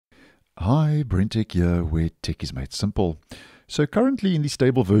Hi, BrenTech here, where tech is made simple. So currently in the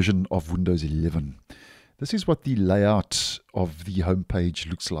stable version of Windows 11, this is what the layout of the homepage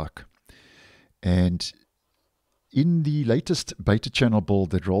looks like. And in the latest beta channel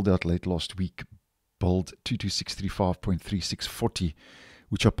build that rolled out late last week, build 22635.3640,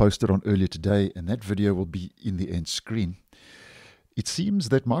 which I posted on earlier today, and that video will be in the end screen. It seems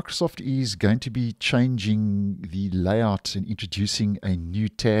that Microsoft is going to be changing the layout and introducing a new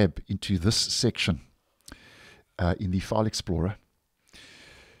tab into this section in the File Explorer.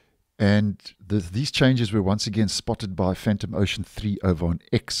 And these changes were once again spotted by Phantom Ocean 3 over on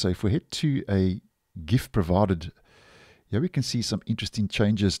X. So if we head to a GIF provided, here we can see some interesting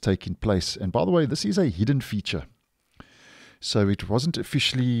changes taking place. And by the way, this is a hidden feature. So it wasn't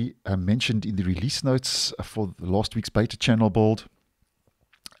officially mentioned in the release notes for the last week's beta channel build.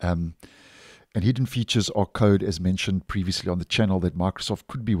 And hidden features are code, as mentioned previously on the channel, that Microsoft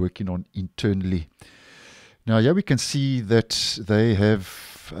could be working on internally. Now, here we can see that they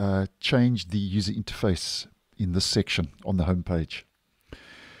have changed the user interface in this section on the home page,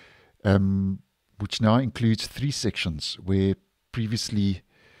 which now includes 3 sections, where previously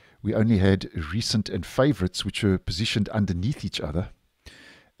we only had recent and favorites, which were positioned underneath each other.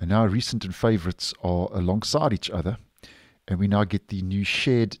 And now recent and favorites are alongside each other. And we now get the new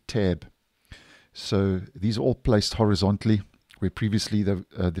shared tab. So these are all placed horizontally, where previously the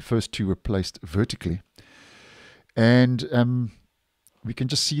first 2 were placed vertically. And we can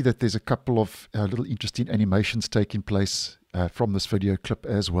just see that there's a couple of little interesting animations taking place from this video clip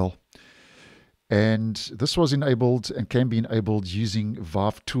as well. And this was enabled and can be enabled using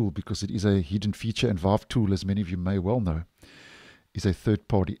Valve Tool, because it is a hidden feature, and Valve Tool, as many of you may well know, is a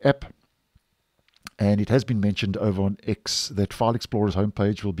third-party app. And it has been mentioned over on X that File Explorer's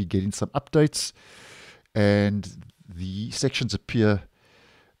homepage will be getting some updates, and the sections appear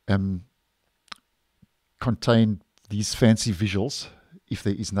contain these fancy visuals if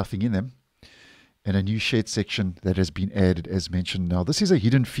there is nothing in them, and a new shared section that has been added, as mentioned. Now, this is a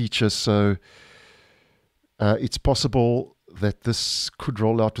hidden feature, so it's possible that this could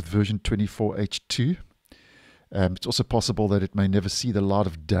roll out with version 24H2. It's also possible that it may never see the light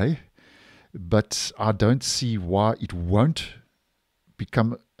of day. But I don't see why it won't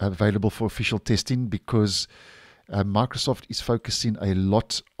become available for official testing, because Microsoft is focusing a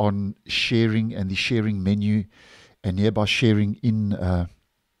lot on sharing and the sharing menu, and nearby sharing in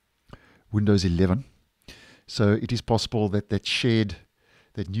Windows 11. So it is possible that that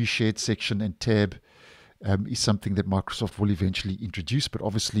new shared section and tab is something that Microsoft will eventually introduce. But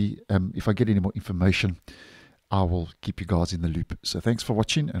obviously, if I get any more information, I will keep you guys in the loop. So thanks for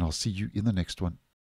watching, and I'll see you in the next one.